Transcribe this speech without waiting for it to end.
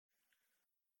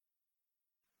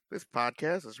This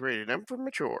podcast is rated M for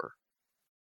mature.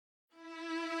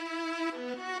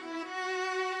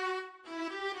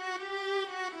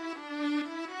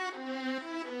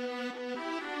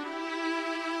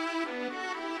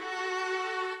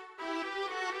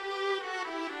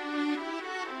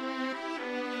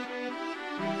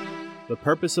 The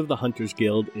purpose of the Hunters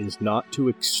Guild is not to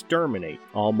exterminate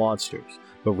all monsters,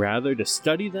 but rather to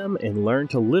study them and learn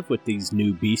to live with these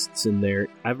new beasts in their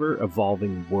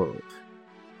ever-evolving world.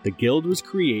 The Guild was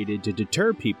created to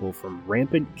deter people from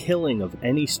rampant killing of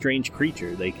any strange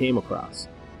creature they came across.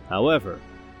 However,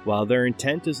 while their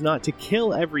intent is not to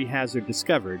kill every hazard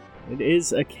discovered, it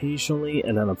is occasionally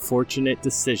an unfortunate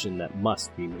decision that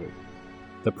must be made.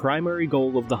 The primary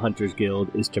goal of the Hunters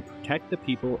Guild is to protect the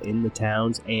people in the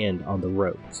towns and on the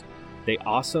roads. They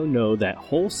also know that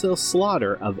wholesale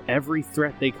slaughter of every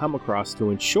threat they come across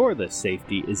to ensure this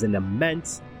safety is an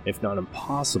immense, if not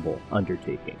impossible,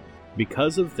 undertaking.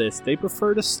 Because of this, they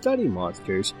prefer to study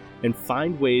monsters and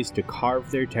find ways to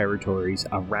carve their territories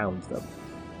around them.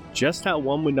 Just how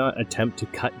one would not attempt to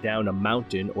cut down a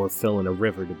mountain or fill in a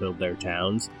river to build their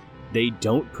towns, they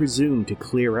don't presume to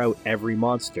clear out every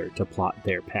monster to plot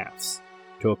their paths.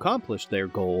 To accomplish their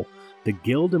goal, the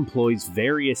Guild employs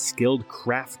various skilled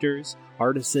crafters,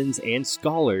 artisans, and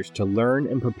scholars to learn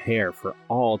and prepare for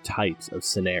all types of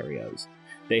scenarios.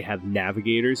 They have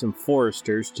navigators and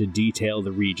foresters to detail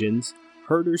the regions,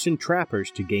 herders and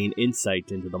trappers to gain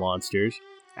insight into the monsters,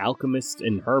 alchemists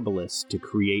and herbalists to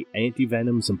create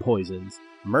antivenoms and poisons,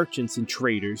 merchants and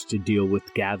traders to deal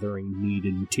with gathering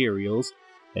needed materials,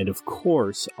 and of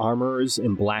course, armorers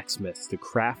and blacksmiths to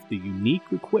craft the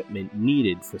unique equipment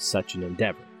needed for such an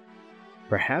endeavor.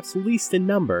 Perhaps least in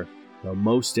number, though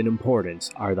most in importance,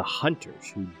 are the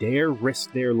hunters who dare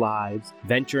risk their lives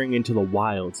venturing into the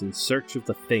wilds in search of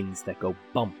the things that go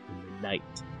bump in the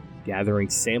night, gathering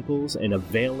samples and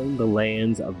availing the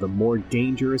lands of the more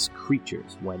dangerous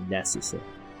creatures when necessary.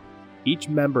 Each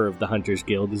member of the Hunters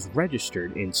Guild is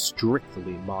registered and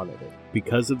strictly monitored.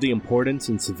 Because of the importance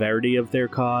and severity of their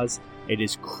cause, it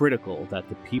is critical that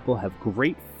the people have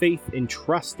great faith and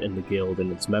trust in the Guild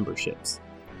and its memberships.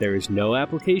 There is no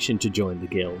application to join the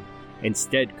Guild.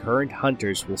 Instead, current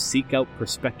hunters will seek out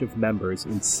prospective members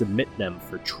and submit them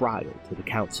for trial to the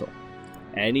Council.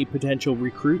 Any potential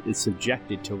recruit is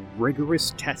subjected to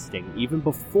rigorous testing even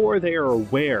before they are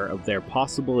aware of their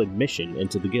possible admission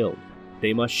into the Guild.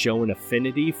 They must show an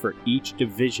affinity for each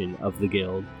division of the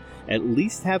Guild, at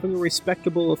least having a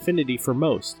respectable affinity for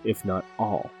most, if not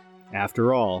all.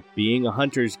 After all, being a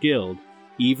Hunter's Guild,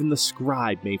 even the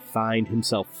scribe may find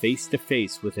himself face to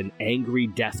face with an angry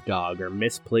death dog or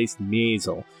misplaced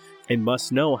measle, and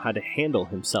must know how to handle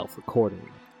himself accordingly.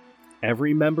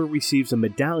 Every member receives a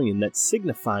medallion that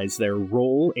signifies their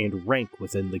role and rank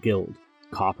within the Guild.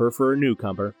 Copper for a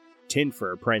newcomer, tin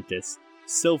for apprentice,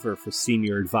 silver for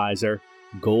senior advisor,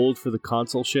 gold for the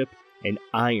consulship, and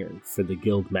iron for the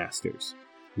guild masters.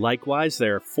 Likewise,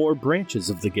 there are 4 branches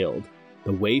of the guild.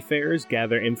 The wayfarers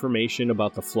gather information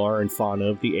about the flora and fauna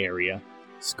of the area,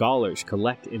 scholars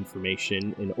collect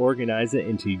information and organize it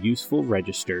into useful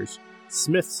registers,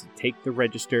 smiths take the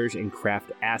registers and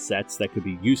craft assets that could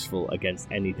be useful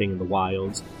against anything in the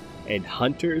wilds, and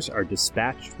hunters are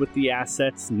dispatched with the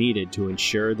assets needed to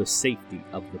ensure the safety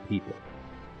of the people.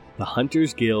 The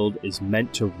Hunters Guild is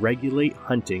meant to regulate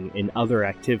hunting and other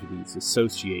activities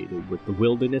associated with the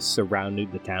wilderness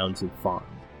surrounding the towns and farms.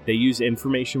 They use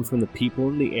information from the people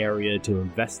in the area to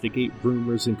investigate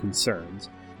rumors and concerns,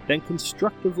 then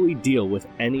constructively deal with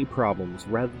any problems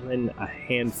rather than a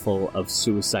handful of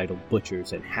suicidal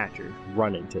butchers and hatchers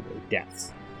running to their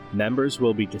deaths. Members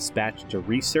will be dispatched to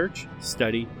research,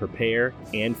 study, prepare,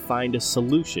 and find a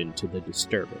solution to the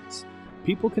disturbance.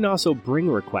 People can also bring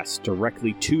requests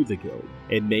directly to the Guild.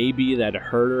 It may be that a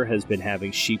herder has been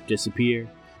having sheep disappear,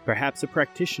 perhaps a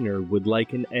practitioner would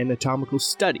like an anatomical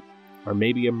study, or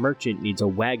maybe a merchant needs a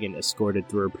wagon escorted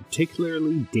through a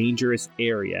particularly dangerous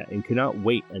area and cannot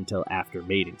wait until after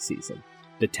mating season.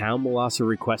 The town will also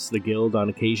request the Guild on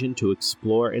occasion to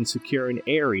explore and secure an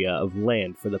area of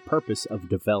land for the purpose of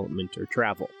development or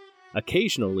travel.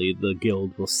 Occasionally, the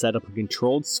Guild will set up a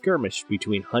controlled skirmish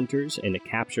between hunters and a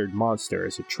captured monster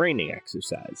as a training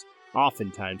exercise,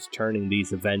 oftentimes turning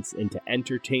these events into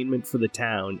entertainment for the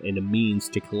town and a means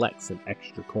to collect some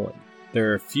extra coin.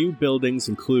 There are a few buildings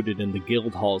included in the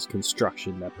Guild Hall's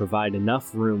construction that provide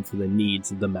enough room for the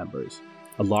needs of the members.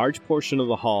 A large portion of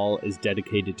the hall is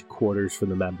dedicated to quarters for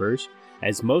the members,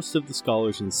 as most of the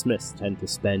scholars and smiths tend to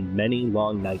spend many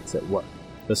long nights at work.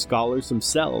 The scholars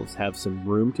themselves have some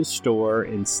room to store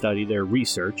and study their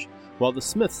research, While the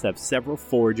smiths have several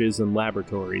forges and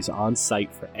laboratories on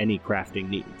site for any crafting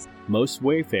needs, most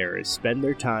wayfarers spend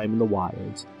their time in the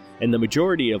wilds, and the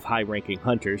majority of high-ranking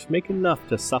hunters make enough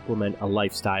to supplement a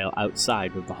lifestyle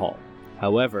outside of the hall.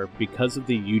 However, because of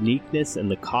the uniqueness and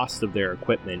the cost of their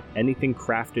equipment, anything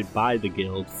crafted by the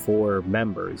guild for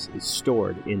members is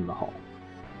stored in the hall.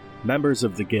 Members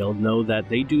of the guild know that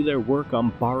they do their work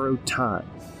on borrowed time,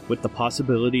 with the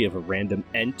possibility of a random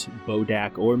Ent,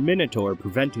 Bodak, or Minotaur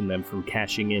preventing them from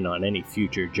cashing in on any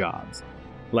future jobs.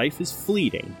 Life is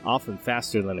fleeting, often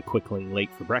faster than a quickling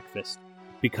late for breakfast.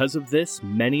 Because of this,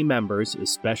 many members,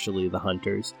 especially the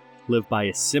hunters, live by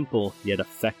a simple yet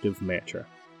effective mantra.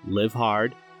 Live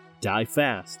hard, die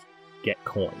fast, get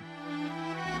coin.